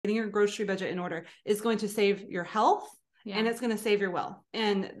getting your grocery budget in order is going to save your health. Yeah. And it's going to save your wealth.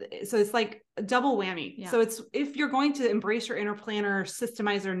 And so it's like a double whammy. Yeah. So it's, if you're going to embrace your inner planner,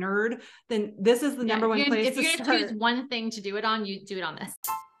 systemizer nerd, then this is the number one place if you're going to choose one thing to do it on, you do it on this.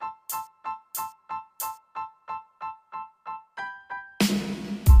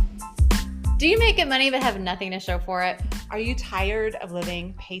 Do you make good money but have nothing to show for it? Are you tired of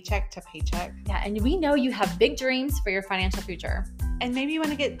living paycheck to paycheck? Yeah, and we know you have big dreams for your financial future. And maybe you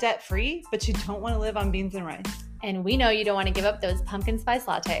want to get debt free, but you don't want to live on beans and rice. And we know you don't want to give up those pumpkin spice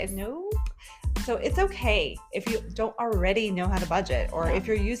lattes. Nope. So it's okay if you don't already know how to budget, or if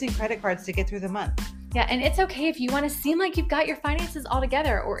you're using credit cards to get through the month. Yeah, and it's okay if you want to seem like you've got your finances all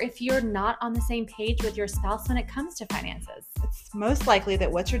together, or if you're not on the same page with your spouse when it comes to finances. It's most likely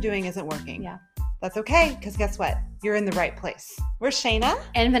that what you're doing isn't working. Yeah. That's okay, because guess what? You're in the right place. We're Shayna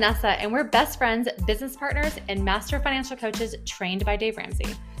and Vanessa, and we're best friends, business partners, and master financial coaches trained by Dave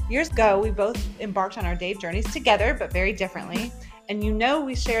Ramsey. Years ago, we both embarked on our Dave journeys together, but very differently. And you know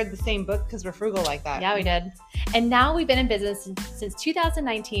we shared the same book because we're frugal like that. Yeah, we did. And now we've been in business since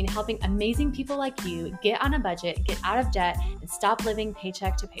 2019, helping amazing people like you get on a budget, get out of debt, and stop living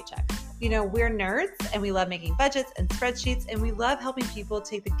paycheck to paycheck. You know, we're nerds and we love making budgets and spreadsheets, and we love helping people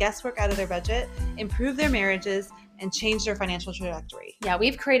take the guesswork out of their budget, improve their marriages, and change their financial trajectory. Yeah,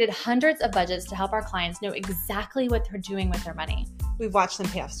 we've created hundreds of budgets to help our clients know exactly what they're doing with their money. We've watched them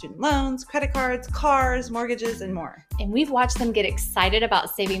pay off student loans, credit cards, cars, mortgages, and more. And we've watched them get excited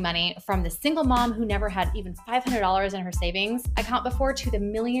about saving money, from the single mom who never had even $500 in her savings account before to the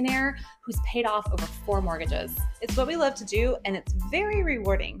millionaire who's paid off over 4 mortgages. It's what we love to do, and it's very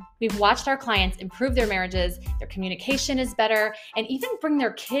rewarding. We've watched our clients improve their marriages, their communication is better, and even bring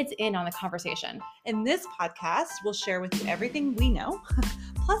their kids in on the conversation. In this podcast, we'll share with you everything we know,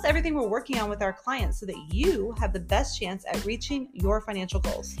 plus everything we're working on with our clients, so that you have the best chance at reaching your financial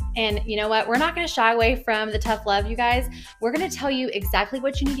goals. And you know what? We're not going to shy away from the tough love, you guys. We're going to tell you exactly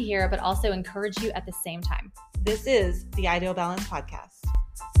what you need to hear, but also encourage you at the same time. This is the Ideal Balance Podcast.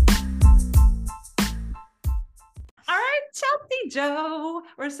 All right, Chelsea Joe,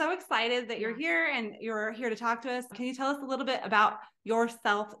 we're so excited that you're here and you're here to talk to us. Can you tell us a little bit about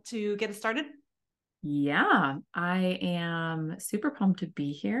yourself to get us started? Yeah, I am super pumped to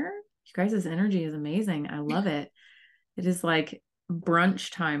be here. You guys' energy is amazing. I love it. It is like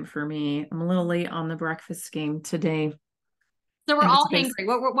brunch time for me. I'm a little late on the breakfast game today. So we're all hangry.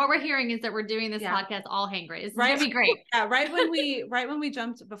 What we're hearing is that we're doing this podcast all hangry. It's going to be great. Yeah,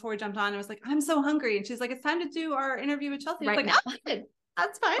 before we jumped on, I was like, I'm so hungry. And she's like, it's time to do our interview with Chelsea. I was like,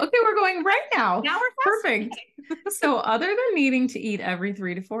 that's fine. Okay, we're going right now. Now we're perfect. So other than needing to eat every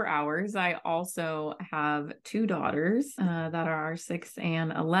 3 to 4 hours, I also have 2 daughters that are 6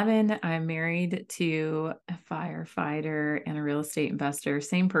 and 11. I'm married to a firefighter and a real estate investor.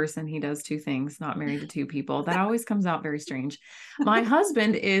 Same person. He does 2 things, not married to 2 people. That always comes out very strange. My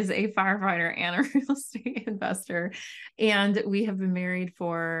husband is a firefighter and a real estate investor, and we have been married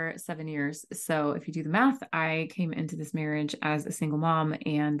for 7 years. So if you do the math, I came into this marriage as a single mom,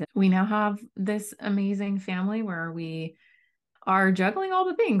 and we now have this amazing family where we are juggling all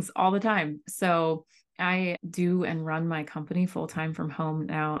the things all the time. So I do and run my company full-time from home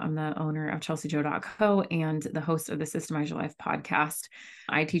now. I'm the owner of ChelseaJoe.co and the host of the Systemize Your Life podcast.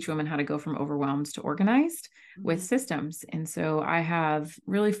 I teach women how to go from overwhelmed to organized with systems. And so I have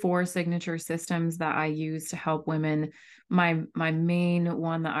really 4 signature systems that I use to help women. My main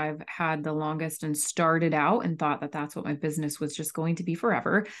one that I've had the longest and started out and thought that that's what my business was just going to be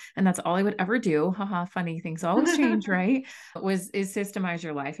forever, and that's all I would ever do. Haha, funny, things always change, right? Is Systemize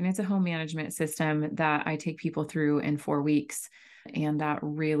Your Life. And it's a home management system that I take people through in 4 weeks. And that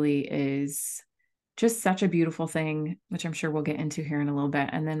really is just such a beautiful thing, which I'm sure we'll get into here in a little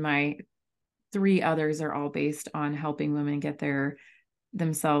bit. And then my 3 others are all based on helping women get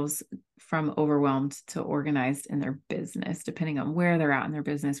themselves from overwhelmed to organized in their business, depending on where they're at in their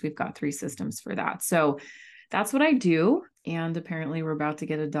business. We've got 3 systems for that. So that's what I do. And apparently we're about to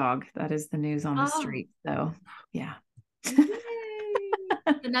get a dog. That is the news on the street. So yeah.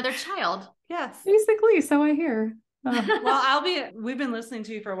 Another child. Yes. Basically. So I hear. Well, we've been listening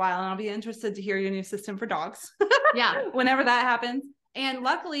to you for a while, and I'll be interested to hear your new system for dogs. Yeah. Whenever that happens. And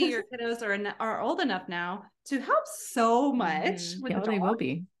luckily your kiddos are old enough now to help so much. With they will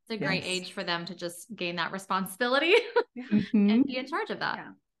be. It's a great age for them to just gain that responsibility and be in charge of that.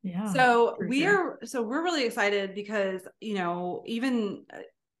 Yeah. So we're really excited because, you know, even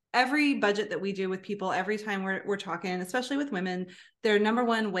every budget that we do with people, every time we're talking, especially with women, their number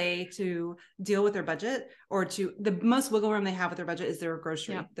one way to deal with their budget, or to the most wiggle room they have with their budget, is their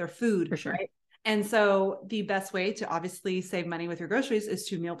grocery, their food. For sure. Right? And so the best way to obviously save money with your groceries is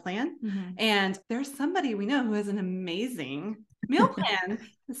to meal plan. And there's somebody we know who has an amazing meal plan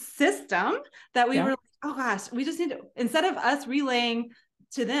system that we were like, oh gosh, we just need to, instead of us relaying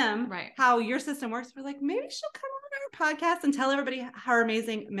to them how your system works, we're like, maybe she'll come on our podcast and tell everybody her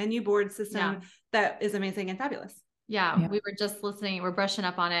amazing menu board system that is amazing and fabulous. Yeah, we were just listening. We're brushing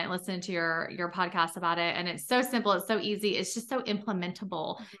up on it and listening to your podcast about it. And it's so simple. It's so easy. It's just so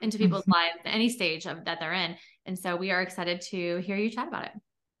implementable into people's lives at any stage of that they're in. And so we are excited to hear you chat about it.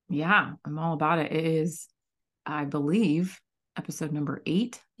 Yeah, I'm all about it. It is, I believe, episode number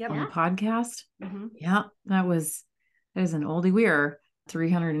 8 on the podcast. Yeah, that is an oldie. We are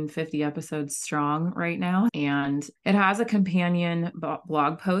 350 episodes strong right now. And it has a companion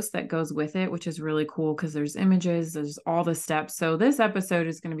blog post that goes with it, which is really cool because there's images, there's all the steps. So this episode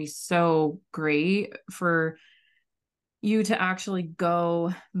is going to be so great for you to actually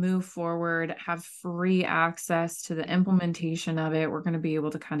go move forward, have free access to the implementation of it. We're going to be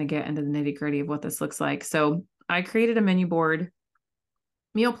able to kind of get into the nitty-gritty of what this looks like. So I created a menu board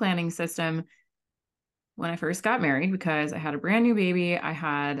meal planning system when I first got married because I had a brand new baby. I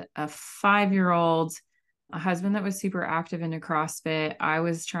had a 5-year-old, a husband that was super active into CrossFit. I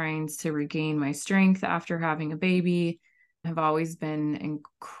was trying to regain my strength after having a baby. I've always been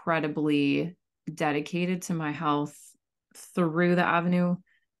incredibly dedicated to my health through the avenue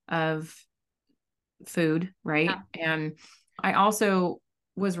of food, right? Yeah. And I also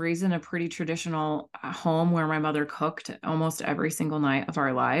was raised in a pretty traditional home where my mother cooked almost every single night of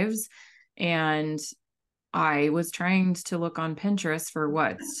our lives. And I was trying to look on Pinterest for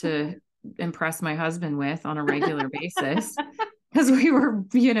what to impress my husband with on a regular basis because we were,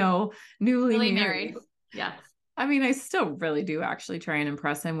 newly really married. Yeah. I mean, I still really do actually try and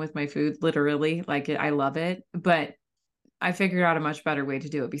impress him with my food, literally. Like I love it, but I figured out a much better way to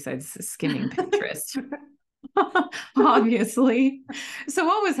do it besides skimming Pinterest. Obviously. So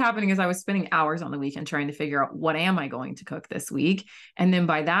what was happening is I was spending hours on the weekend trying to figure out what am I going to cook this week. And then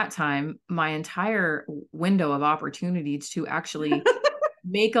by that time, my entire window of opportunity to actually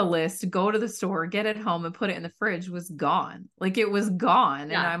make a list, go to the store, get it home and put it in the fridge was gone. Like it was gone.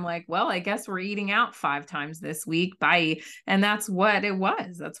 Yeah. And I'm like, well, I guess we're eating out 5 times this week. Bye. And that's what it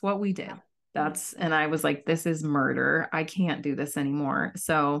was. That's what we did. And I was like, this is murder. I can't do this anymore.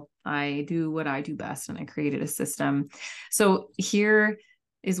 So I do what I do best. And I created a system. So here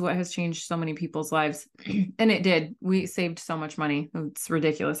is what has changed so many people's lives. And it did. We saved so much money. It's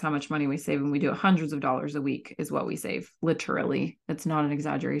ridiculous how much money we save. And we do hundreds of dollars a week is what we save. Literally. It's not an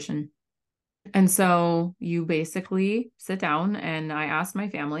exaggeration. And so you basically sit down and I asked my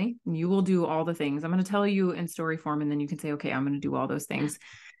family, you will do all the things. I'm going to tell you in story form. And then you can say, okay, I'm going to do all those things.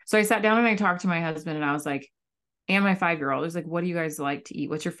 So I sat down and I talked to my husband and I was like, and my 5-year-old, I was like, what do you guys like to eat?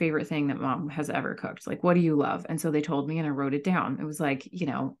 What's your favorite thing that mom has ever cooked? Like, what do you love? And so they told me and I wrote it down. It was like,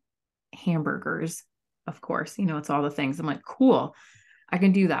 hamburgers, of course, it's all the things. I'm like, cool, I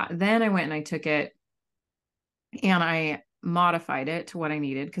can do that. Then I went and I took it and I modified it to what I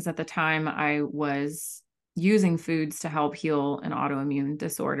needed. Because at the time I was using foods to help heal an autoimmune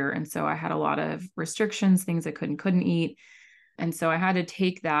disorder. And so I had a lot of restrictions, things I couldn't eat. And so I had to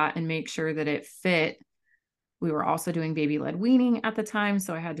take that and make sure that it fit. We were also doing baby-led weaning at the time.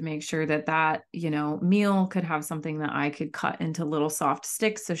 So I had to make sure that meal could have something that I could cut into little soft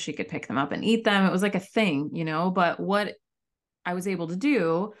sticks so she could pick them up and eat them. It was like a thing, but what I was able to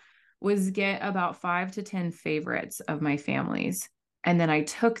do was get about 5 to 10 favorites of my family's. And then I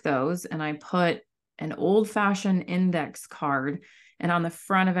took those and I put an old-fashioned index card. And on the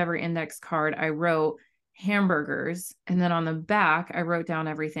front of every index card, I wrote hamburgers. And then on the back, I wrote down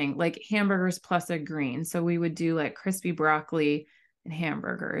everything like hamburgers plus a green. So we would do like crispy broccoli and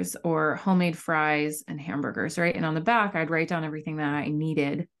hamburgers or homemade fries and hamburgers, right? And on the back, I'd write down everything that I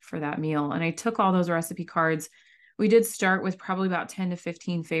needed for that meal. And I took all those recipe cards. We did start with probably about 10 to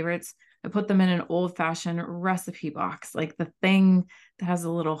 15 favorites. I put them in an old-fashioned recipe box, like the thing that has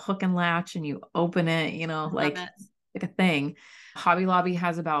a little hook and latch and you open it, like a thing. Hobby Lobby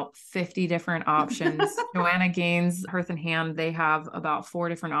has about 50 different options. Joanna Gaines, Hearth and Hand, they have about 4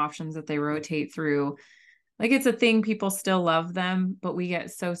 different options that they rotate through. Like it's a thing, people still love them, but we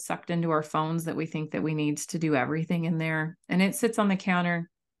get so sucked into our phones that we think that we need to do everything in there. And it sits on the counter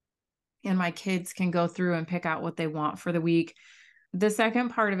and my kids can go through and pick out what they want for the week. The second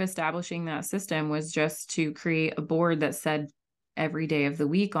part of establishing that system was just to create a board that said every day of the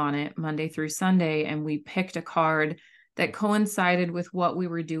week on it, Monday through Sunday. And we picked a card that coincided with what we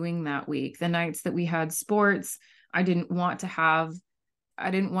were doing that week. The nights that we had sports, I didn't want to have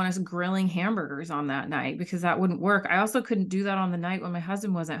I didn't want us grilling hamburgers on that night because that wouldn't work. I also couldn't do that on the night when my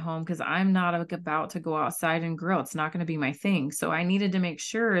husband wasn't home because I'm not like about to go outside and grill. It's not going to be my thing. So I needed to make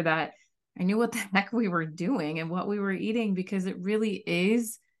sure that I knew what the heck we were doing and what we were eating, because it really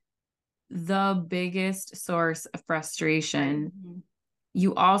is the biggest source of frustration. Mm-hmm.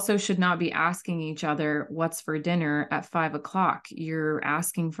 You also should not be asking each other what's for dinner at 5 o'clock. You're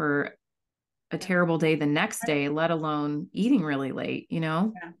asking for a terrible day the next day, let alone eating really late, you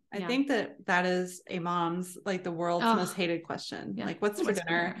know? Yeah. I think that is a mom's, like the world's most hated question. Yeah. Like, what's for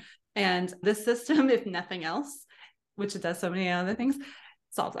dinner? And this system, if nothing else, which it does so many other things,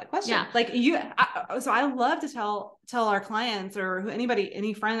 solves that question. Yeah. Like so I love to tell our clients or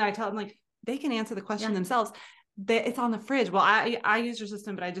any friend I tell them, like, they can answer the question themselves. It's on the fridge. Well, I use your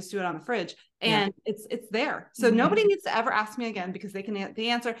system, but I just do it on the fridge, and it's there. So nobody needs to ever ask me again, because they can the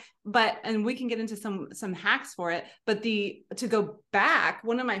answer. And we can get into some hacks for it. But to go back,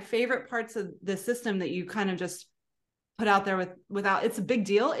 one of my favorite parts of the system that you kind of just put out there without, it's a big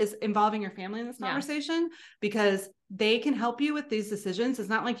deal, is involving your family in this conversation, because they can help you with these decisions. It's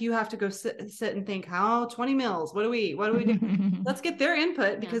not like you have to go sit and think, how 20 meals, what do we do? Let's get their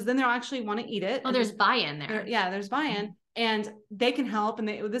input, because then they'll actually want to eat it. Well, there's buy-in there. There's buy-in, and they can help. And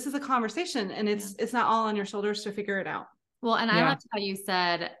this is a conversation, and it's not all on your shoulders to figure it out. Well, and I loved how you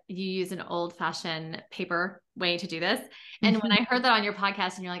said you use an old-fashioned paper way to do this. And when I heard that on your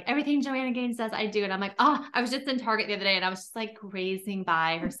podcast and you're like, everything Joanna Gaines says, I do. And I'm like, I was just in Target the other day and I was just like grazing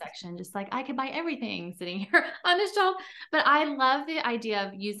by her section, just like I could buy everything sitting here on the shelf. But I love the idea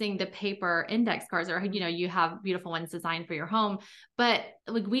of using the paper index cards, or, you have beautiful ones designed for your home. But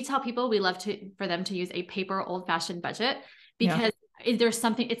like, we tell people we love for them to use a paper old-fashioned budget, because there's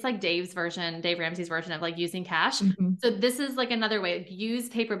something, it's like Dave Ramsey's version of like using cash. So this is like another way. Use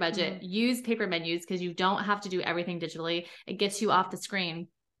paper budget, use paper menus, because you don't have to do everything digitally. It gets you off the screen.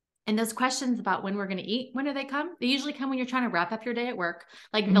 And those questions about when we're going to eat, when do they come? They usually come when you're trying to wrap up your day at work.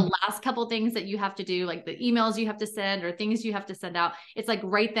 Like the last couple things that you have to do, like the emails you have to send or things you have to send out. It's like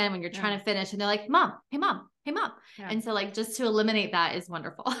right then when you're trying to finish, and they're like, Mom, hey, Mom, hey, Mom. Yeah. And so like, just to eliminate that is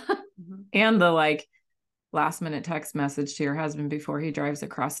wonderful. And the last minute text message to your husband before he drives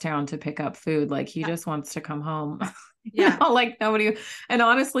across town to pick up food. Like he just wants to come home. Like nobody. And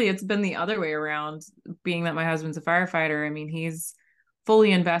honestly, it's been the other way around, being that my husband's a firefighter. I mean, he's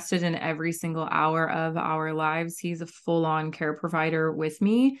fully invested in every single hour of our lives. He's a full-on care provider with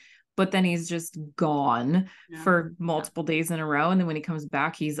me, but then he's just gone for multiple days in a row. And then when he comes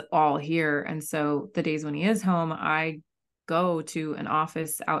back, he's all here. And so the days when he is home, I go to an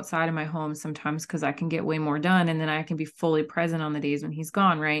office outside of my home sometimes, because I can get way more done, and then I can be fully present on the days when he's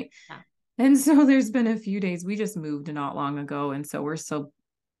gone. Right. Yeah. And so there's been a few days, we just moved not long ago. And so we're still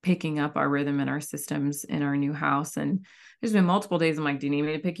picking up our rhythm and our systems in our new house. And there's been multiple days I'm like, do you need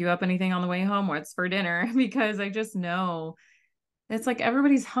me to pick you up anything on the way home? What's for dinner? Because I just know it's like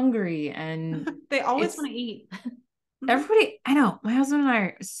everybody's hungry and they always want to eat. Everybody, I know, my husband and I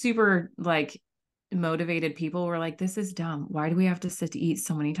are super motivated people. We're like, this is dumb. Why do we have to sit to eat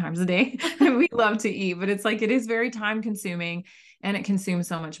so many times a day? And we love to eat, but it's like, it is very time consuming and it consumes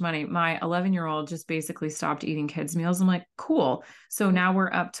so much money. My 11-year-old just basically stopped eating kids meals. I'm like, cool. So now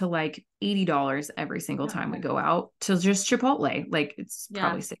we're up to like $80 every single time we go out to just Chipotle. Like it's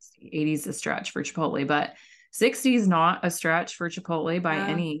probably 60, 80 is a stretch for Chipotle, but 60 is not a stretch for Chipotle by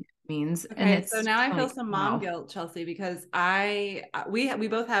any means. Okay, and so now I feel some mom guilt, Chelsea, because we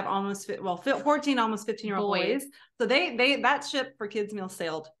both have 14, almost 15-year-old boys. So they that ship for kids meal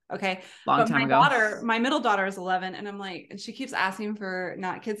sailed. Okay. Long time ago. My middle daughter is 11, and I'm like, and she keeps asking for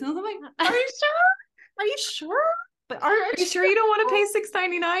not kids meals. I'm like, are you sure? Are you sure? But are you sure you don't want to pay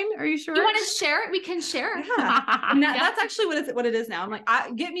 $6.99? Are you sure? You want to share it? We can share. Yeah. And that's actually what it is now. I'm like,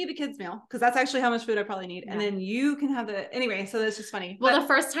 get me the kids meal, because that's actually how much food I probably need. And then you can have anyway. So that's just funny. Well, the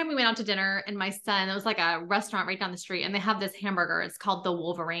first time we went out to dinner, and my son, it was like a restaurant right down the street, and they have this hamburger. It's called the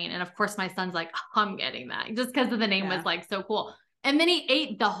Wolverine. And of course my son's like, I'm getting that, just because of the name was like so cool. And then he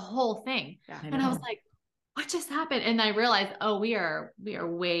ate the whole thing. Yeah. And I was like, what just happened? And I realized, we are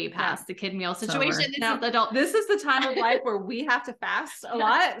way past the kid meal situation. This is the time of life where we have to fast a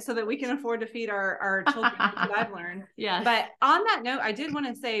lot so that we can afford to feed our children. That's what I've learned. Yeah. But on that note, I did want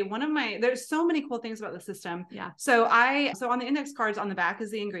to say there's so many cool things about the system. Yeah. So on the index cards on the back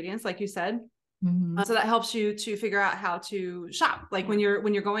is the ingredients, like you said. Mm-hmm. So that helps you to figure out how to shop. Like when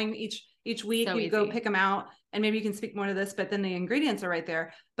you're going each week, so you go pick them out, and maybe you can speak more to this, but then the ingredients are right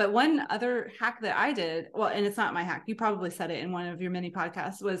there. But one other hack that I did, and it's not my hack, you probably said it in one of your mini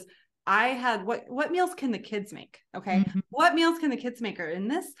podcasts, was I had what meals can the kids make? Okay. Mm-hmm. What meals can the kids make are in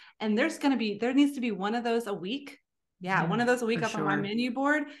this? And there needs to be one of those a week Yeah. One of those a week up on my menu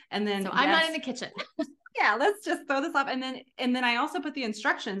board. And then I'm not in the kitchen. Yeah, let's just throw this up. And then I also put the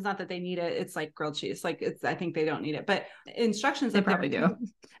instructions, not that they need it. It's like grilled cheese. Like I think they don't need it, but instructions. They probably do.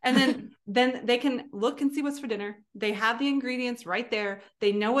 And then they can look and see what's for dinner. They have the ingredients right there.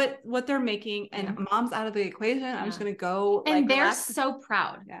 They know what they're making, and mom's out of the equation. I'm just going to go. And they're so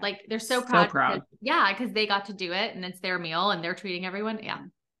proud. Yeah. Like they're so proud. Because they got to do it and it's their meal and they're treating everyone. Yeah.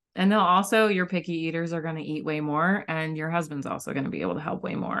 And they'll also, your picky eaters are going to eat way more, and your husband's also going to be able to help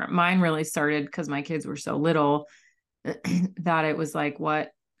way more. Mine really started because my kids were so little that it was like,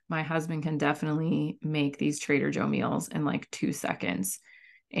 what, my husband can definitely make these Trader Joe meals in like 2 seconds.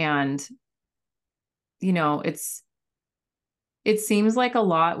 And, you know, it seems like a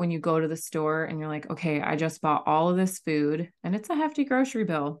lot when you go to the store and you're like, okay, I just bought all of this food, and it's a hefty grocery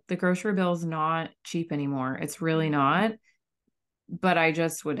bill. The grocery bill is not cheap anymore. It's really not. But I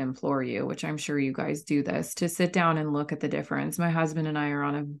just would implore you, which I'm sure you guys do this, to sit down and look at the difference. My husband and I are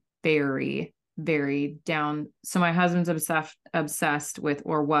on a very, very down. So my husband's obsessed with,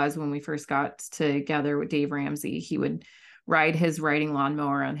 or was when we first got together, with Dave Ramsey. He would ride his riding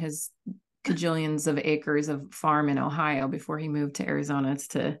lawnmower on his cajillions of acres of farm in Ohio before he moved to Arizona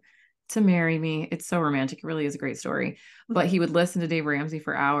to marry me. It's so romantic. It really is a great story. But he would listen to Dave Ramsey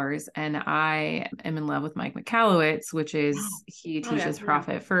for hours. And I am in love with Mike Michalowicz, which is, he teaches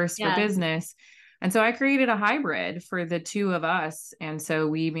Profit First for business. And so I created a hybrid for the two of us. And so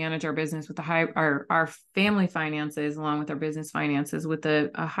we manage our business with our family finances along with our business finances with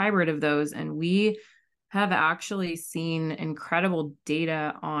a hybrid of those. And we have actually seen incredible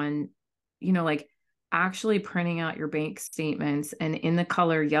data on, you know, like actually printing out your bank statements, and in the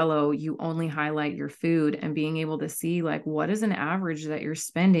color yellow, you only highlight your food, and being able to see like, what is an average that you're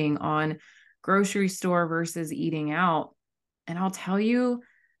spending on grocery store versus eating out. And I'll tell you,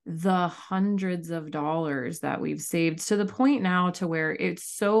 the hundreds of dollars that we've saved, to the point now to where it's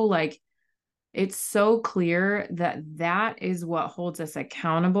so clear that is what holds us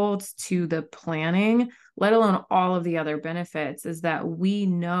accountable to the planning, let alone all of the other benefits, is that we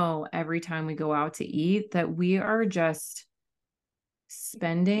know every time we go out to eat that we are just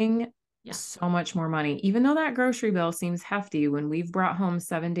spending so much more money. Even though that grocery bill seems hefty, when we've brought home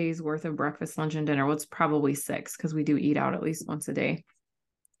 7 days worth of breakfast, lunch, and dinner, well, it's probably 6 because we do eat out at least once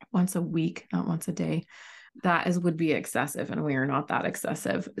a week, not once a day. That would be excessive, and we are not that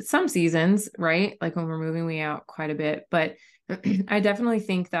excessive. Some seasons, right? Like when we're moving, we out quite a bit, but I definitely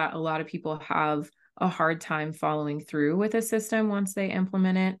think that a lot of people have a hard time following through with a system once they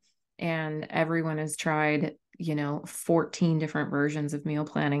implement it. And everyone has tried, 14 different versions of meal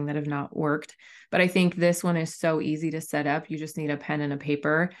planning that have not worked. But I think this one is so easy to set up. You just need a pen and a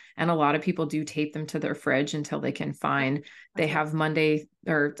paper. And a lot of people do tape them to their fridge until they can find, they have Monday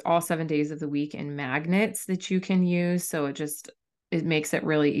or all 7 days of the week in magnets that you can use. So it makes it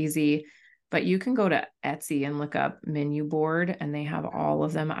really easy. But you can go to Etsy and look up menu board, and they have all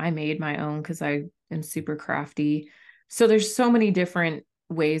of them. I made my own because I am super crafty. So there's so many different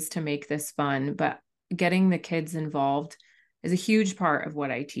ways to make this fun, but getting the kids involved is a huge part of what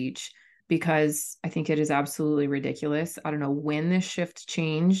I teach, because I think it is absolutely ridiculous. I don't know when this shift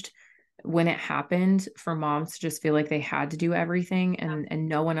changed, when it happened, for moms to just feel like they had to do everything, and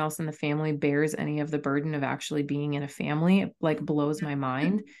no one else in the family bears any of the burden of actually being in a family. It like blows my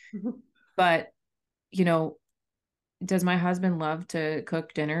mind. But, does my husband love to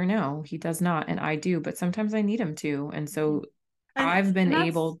cook dinner? No, he does not. And I do, but sometimes I need him to. And so I've been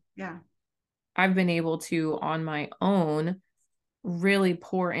able to, on my own, really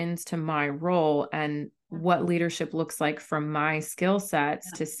pour into my role and what leadership looks like from my skill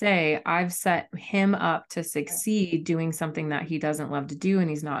sets, to say, I've set him up to succeed doing something that he doesn't love to do and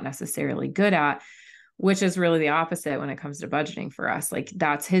he's not necessarily good at, which is really the opposite when it comes to budgeting for us. Like,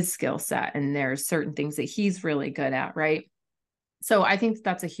 that's his skill set, and there's certain things that he's really good at. Right. So I think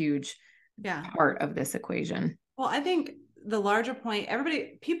that's a huge part of this equation. Well, I think the larger point,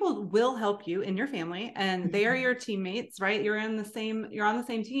 people will help you in your family, and they are your teammates, right? You're on the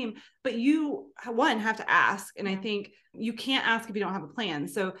same team, but you have to ask. And I think you can't ask if you don't have a plan.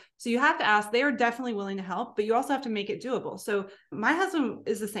 So you have to ask. They are definitely willing to help, but you also have to make it doable. So my husband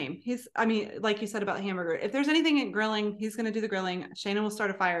is the same. Like you said about hamburger, if there's anything in grilling, he's going to do the grilling. Shannon will start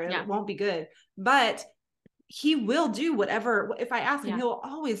a fire. It won't be good, but he will do whatever. If I ask him, he'll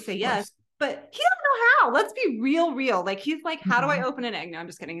always say yes. But he don't know how. Let's be real. Like, he's like, how do I open an egg? No, I'm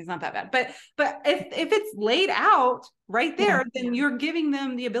just kidding. He's not that bad. But if it's laid out right there, then you're giving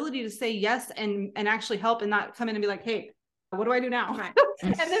them the ability to say yes and actually help, and not come in and be like, hey, what do I do now? Right.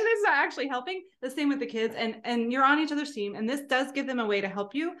 And then it's not actually helping. The same with the kids, and you're on each other's team, and this does give them a way to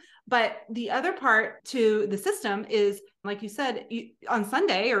help you. But the other part to the system is, like you said, on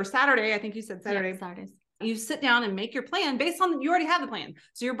Sunday or Saturday, I think you said Saturday. Yeah, Saturdays. You sit down and make your plan based on, you already have the plan.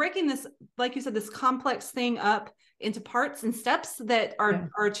 So you're breaking this, like you said, this complex thing up into parts and steps that are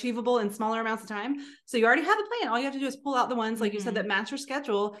achievable in smaller amounts of time. So you already have the plan. All you have to do is pull out the ones, like you said, that match your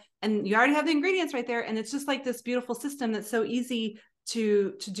schedule, and you already have the ingredients right there. And it's just like this beautiful system that's so easy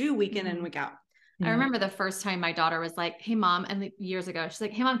to do week in and week out. I remember the first time my daughter was like, hey mom, and years ago, she's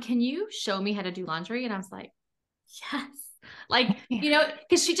like, hey mom, can you show me how to do laundry? And I was like, yes. Like,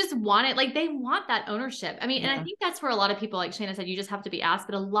 cause she just wanted, like, they want that ownership. I mean, and I think that's where a lot of people, like Shana said, you just have to be asked,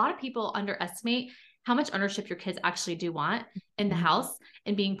 but a lot of people underestimate how much ownership your kids actually do want in the house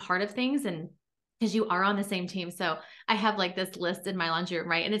and being part of things. And because you are on the same team. So I have like this list in my laundry room,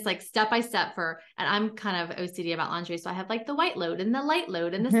 right? And it's like step by step and I'm kind of OCD about laundry. So I have like the white load and the light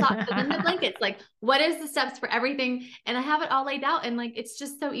load and the socks and then the blankets, like what is the steps for everything? And I have it all laid out. And like, it's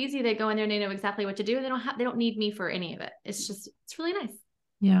just so easy. They go in there and they know exactly what to do. And they don't need me for any of it. It's really nice.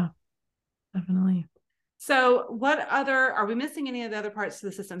 Yeah, definitely. So are we missing any of the other parts to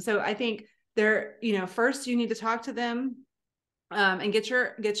the system? So I think first you need to talk to them and get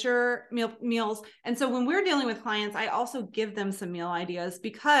your meals. And so when we're dealing with clients, I also give them some meal ideas,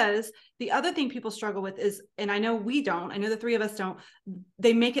 because the other thing people struggle with is, and I know the three of us don't,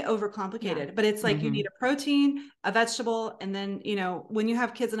 they make it overcomplicated, but it's like you need a protein, a vegetable. And then, when you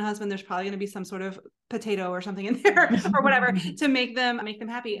have kids and a husband, there's probably going to be some sort of potato or something in there or whatever to make them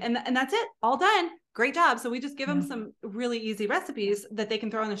happy. And that's it, all done. Great job. So we just give them some really easy recipes that they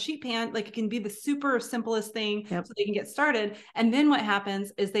can throw in a sheet pan. Like, it can be the super simplest thing so they can get started. And then what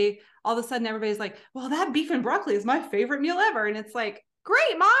happens is all of a sudden everybody's like, well, that beef and broccoli is my favorite meal ever. And it's like,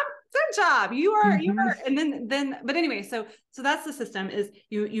 great, mom, good job. You are, and then, but anyway, so that's the system is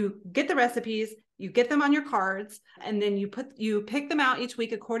you get the recipes, you get them on your cards, and then you pick them out each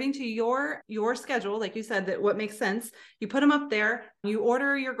week according to your schedule. Like you said, that what makes sense, you put them up there, you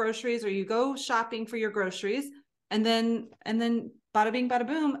order your groceries or you go shopping for your groceries, and then bada bing, bada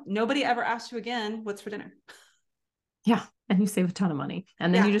boom. Nobody ever asks you again, what's for dinner? Yeah. And you save a ton of money,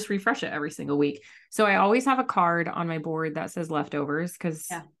 and then you just refresh it every single week. So I always have a card on my board that says leftovers, because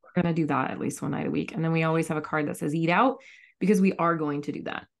we're going to do that at least one night a week. And then we always have a card that says eat out, because we are going to do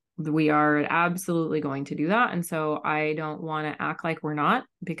that. We are absolutely going to do that. And so I don't want to act like we're not,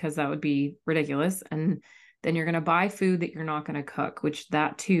 because that would be ridiculous. And then you're going to buy food that you're not going to cook, which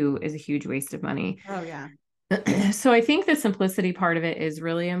that too is a huge waste of money. Oh yeah. So I think the simplicity part of it is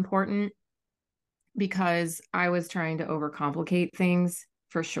really important, because I was trying to overcomplicate things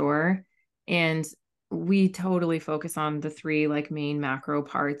for sure. And we totally focus on the three like main macro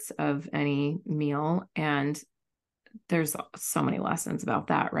parts of any meal. And there's so many lessons about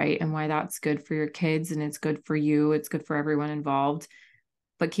that, right? And why that's good for your kids, and it's good for you. It's good for everyone involved.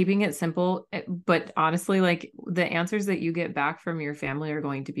 But keeping it simple, but honestly, like the answers that you get back from your family are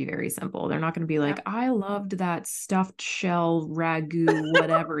going to be very simple. They're not going to be like, I loved that stuffed shell ragu,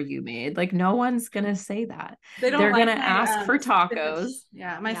 whatever you made. Like, no one's going to say that. They're going to ask for tacos.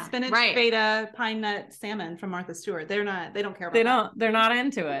 Spinach feta pine nut salmon from Martha Stewart. They don't care about They're not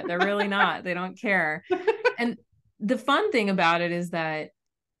into it. They're really not. They don't care. And the fun thing about it is that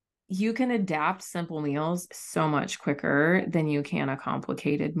you can adapt simple meals so much quicker than you can a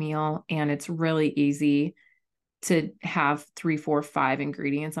complicated meal. And it's really easy to have 3, 4, 5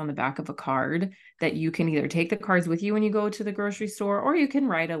 ingredients on the back of a card that you can either take the cards with you when you go to the grocery store, or you can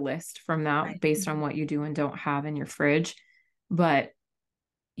write a list from that based on what you do and don't have in your fridge. But,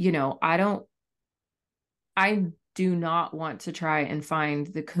 I do not want to try and find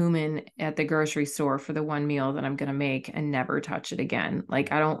the cumin at the grocery store for the one meal that I'm going to make and never touch it again.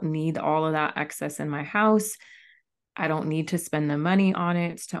 Like, I don't need all of that excess in my house. I don't need to spend the money on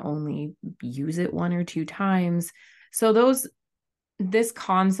it to only use it 1 or 2 times. So this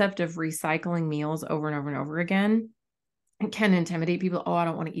concept of recycling meals over and over and over again can intimidate people. Oh, I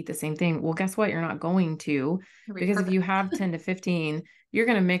don't want to eat the same thing. Well, guess what? You're not going to, because if you have 10 to 15, you're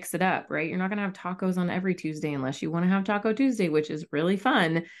going to mix it up, right? You're not going to have tacos on every Tuesday unless you want to have Taco Tuesday, which is really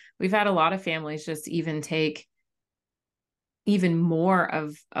fun. We've had a lot of families just even take even more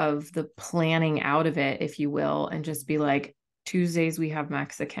of the planning out of it, if you will, and just be like, Tuesdays we have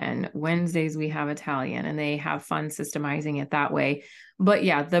Mexican, Wednesdays we have Italian, and they have fun systemizing it that way. But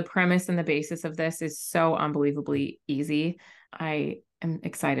yeah, the premise and the basis of this is so unbelievably easy. I am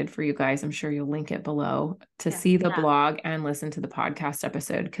excited for you guys. I'm sure you'll link it below to see the blog and listen to the podcast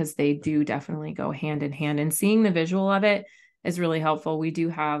episode, because they do definitely go hand in hand, and seeing the visual of it is really helpful. We do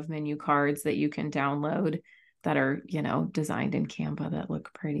have menu cards that you can download that are, designed in Canva that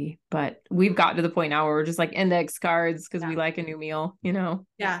look pretty. But we've got to the point now where we're just like index cards because we like a new meal,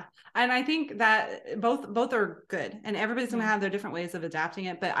 Yeah. And I think that both are good, and everybody's going to have their different ways of adapting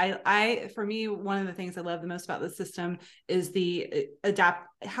it. But for me, one of the things I love the most about the system is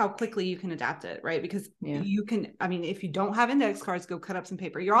how quickly you can adapt it. Right. Because you can, if you don't have index cards, go cut up some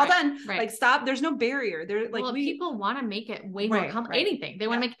paper. You're all done. Right. Like, stop. There's no barrier there. Like, people want to make it way more complicated. Anything. They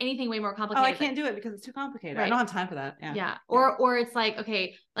want to make anything way more complicated. Oh, I can't do it because it's too complicated. Right. I don't have time for that. Yeah. Or it's like,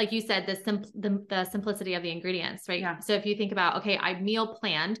 okay, like you said, the simplicity of the ingredients, right? Yeah. So if you think about, okay, I meal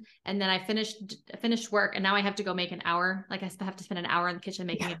planned and then I finished work and now I have to go make an hour. Like, I have to spend an hour in the kitchen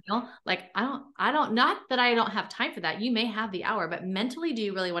making a meal. Like, I don't, not that I don't have time for that. You may have the hour, but mentally, do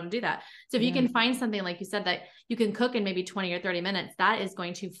you really want to do that? So if you can find something, like you said, that you can cook in maybe 20 or 30 minutes, that is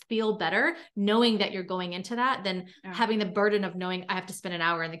going to feel better knowing that you're going into that than having the burden of knowing I have to spend an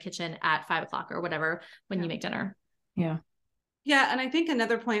hour in the kitchen at 5 o'clock or whatever when you make dinner. Yeah. Yeah. And I think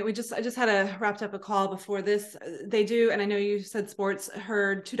another point, I just had wrapped up a call before this. They do. And I know you said sports,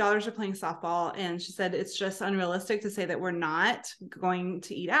 her 2 daughters are playing softball. And she said, it's just unrealistic to say that we're not going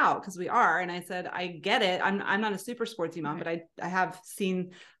to eat out, because we are. And I said, I get it. I'm not a super sportsy mom, but I have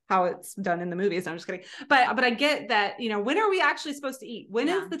seen how it's done in the movies. I'm just kidding. But I get that, when are we actually supposed to eat? When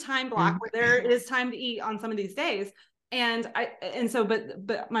is the time block where there is time to eat on some of these days?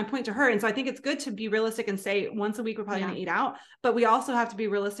 But my point to her, and so I think it's good to be realistic and say once a week we're probably going to eat out, but we also have to be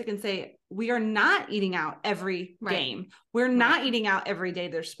realistic and say we are not eating out every game. We're not eating out every day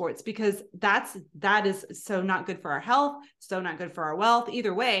there's sports, because that is so not good for our health, so not good for our wealth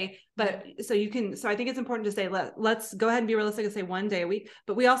either way. But so I think it's important to say, let's go ahead and be realistic and say 1 day a week,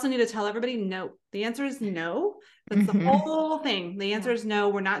 but we also need to tell everybody, no, the answer is no. That's the whole thing. The answer is no.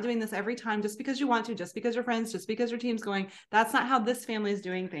 We're not doing this every time just because you want to, just because your friends, just because your team's going. That's not how this family is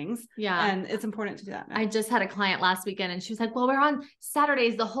doing things. Yeah. And it's important to do that now. I just had a client last weekend and she was like, well, we're on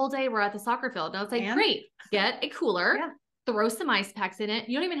Saturdays the whole day. We're at the soccer field. And I was like, great, get a cooler. Yeah. Throw some ice packs in it.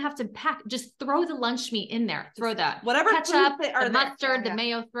 You don't even have to pack, just throw the lunch meat in there. Throw that whatever ketchup, the mustard, the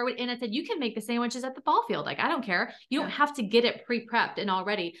mayo, throw it in. I said, you can make the sandwiches at the ball field. Like, I don't care. You don't have to get it pre-prepped and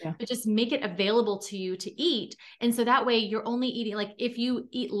already, but just make it available to you to eat. And so that way you're only eating, like, if you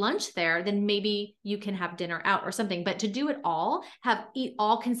eat lunch there, then maybe you can have dinner out or something, but to do it all, eat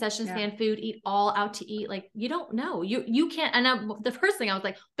all concession stand food, eat all out to eat. Like, you don't know, you can't. And the first thing I was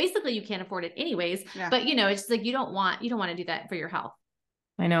like, basically you can't afford it anyways, but it's just like, you don't want to do that for your health.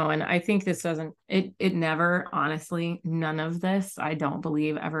 I know. And I think this it never, honestly, none of this, I don't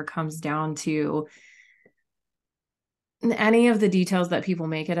believe, ever comes down to any of the details that people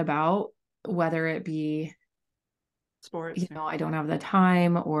make it about, whether it be sports, I don't have the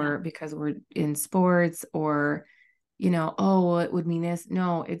time, or because we're in sports, or, oh, it would mean this.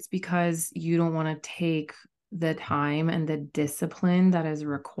 No, it's because you don't want to take the time and the discipline that is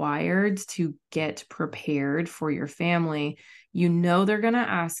required to get prepared for your family. They're going to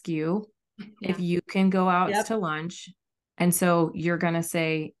ask you if you can go out to lunch. And so you're going to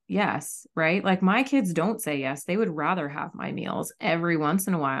say yes, right? Like, my kids don't say yes. They would rather have my meals every once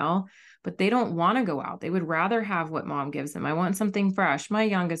in a while, but they don't want to go out. They would rather have what mom gives them. I want something fresh. My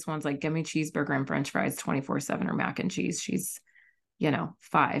youngest one's like, give me cheeseburger and French fries 24/7, or mac and cheese. She's,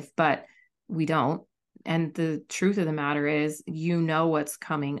 5, but we don't. And the truth of the matter is, what's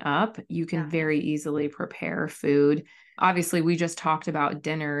coming up. You can very easily prepare food. Obviously, we just talked about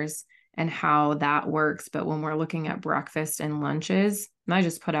dinners and how that works. But when we're looking at breakfast and lunches, and I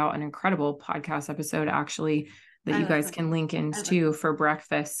just put out an incredible podcast episode, actually, that you guys can link into for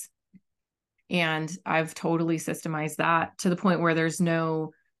breakfast. And I've totally systemized that to the point where there's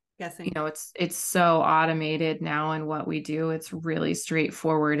no guessing. It's so automated now in what we do. It's really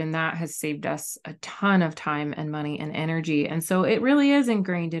straightforward, and that has saved us a ton of time and money and energy. And so it really is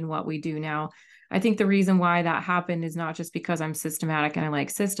ingrained in what we do now. I think the reason why that happened is not just because I'm systematic and I like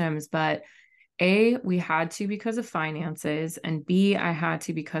systems, but A, we had to because of finances, and B, I had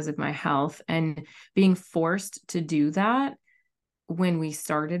to because of my health. And being forced to do that when we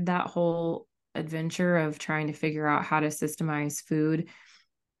started that whole adventure of trying to figure out how to systemize food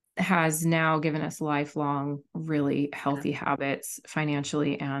has now given us lifelong, really healthy habits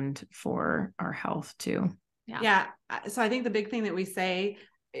financially and for our health too. Yeah. So I think the big thing that we say,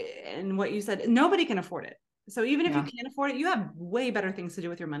 and what you said, nobody can afford it. So even if you can't afford it, you have way better things to do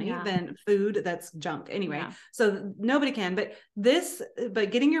with your money than food that's junk anyway. Yeah. So nobody can, but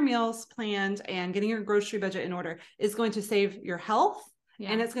getting your meals planned and getting your grocery budget in order is going to save your health.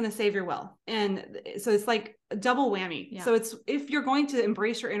 and it's going to save your wealth. And so it's like a double whammy. Yeah. So it's, if you're going to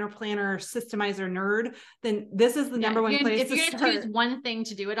embrace your inner planner, systemizer nerd, then this is the number one place. If you're going to choose one thing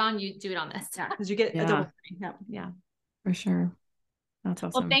to do it on, you do it on this. Yeah, because you get a double whammy. Yeah, for sure. That's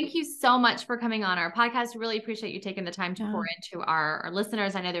awesome. Well, thank you so much for coming on our podcast. Really appreciate you taking the time to pour into our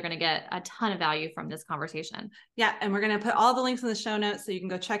listeners. I know they're going to get a ton of value from this conversation. Yeah. And we're going to put all the links in the show notes so you can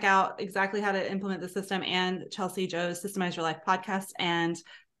go check out exactly how to implement the system, and Chelsea Joe's Systemize Your Life podcast. And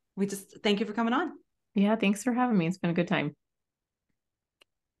we just thank you for coming on. Yeah. Thanks for having me. It's been a good time.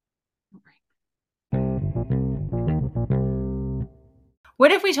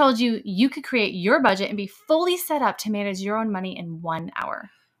 What if we told you you could create your budget and be fully set up to manage your own money in 1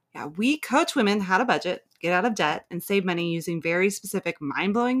 hour? Yeah, we coach women how to budget, get out of debt, and save money using very specific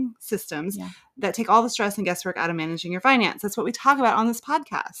mind-blowing systems that take all the stress and guesswork out of managing your finance. That's what we talk about on this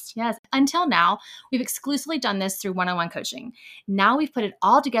podcast. Yes. Until now, we've exclusively done this through one-on-one coaching. Now we've put it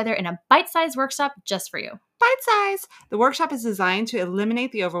all together in a bite-sized workshop just for you. Bite size. The workshop is designed to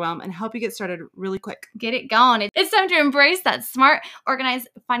eliminate the overwhelm and help you get started really quick. Get it going. It's time to embrace that smart, organized,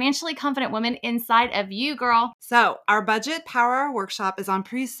 financially confident woman inside of you, girl. So our Budget Power Workshop is on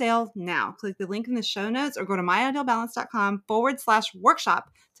pre-sale now. Click the link in the show notes or go to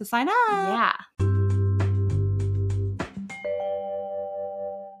myidealbalance.com/workshop to sign up. Yeah.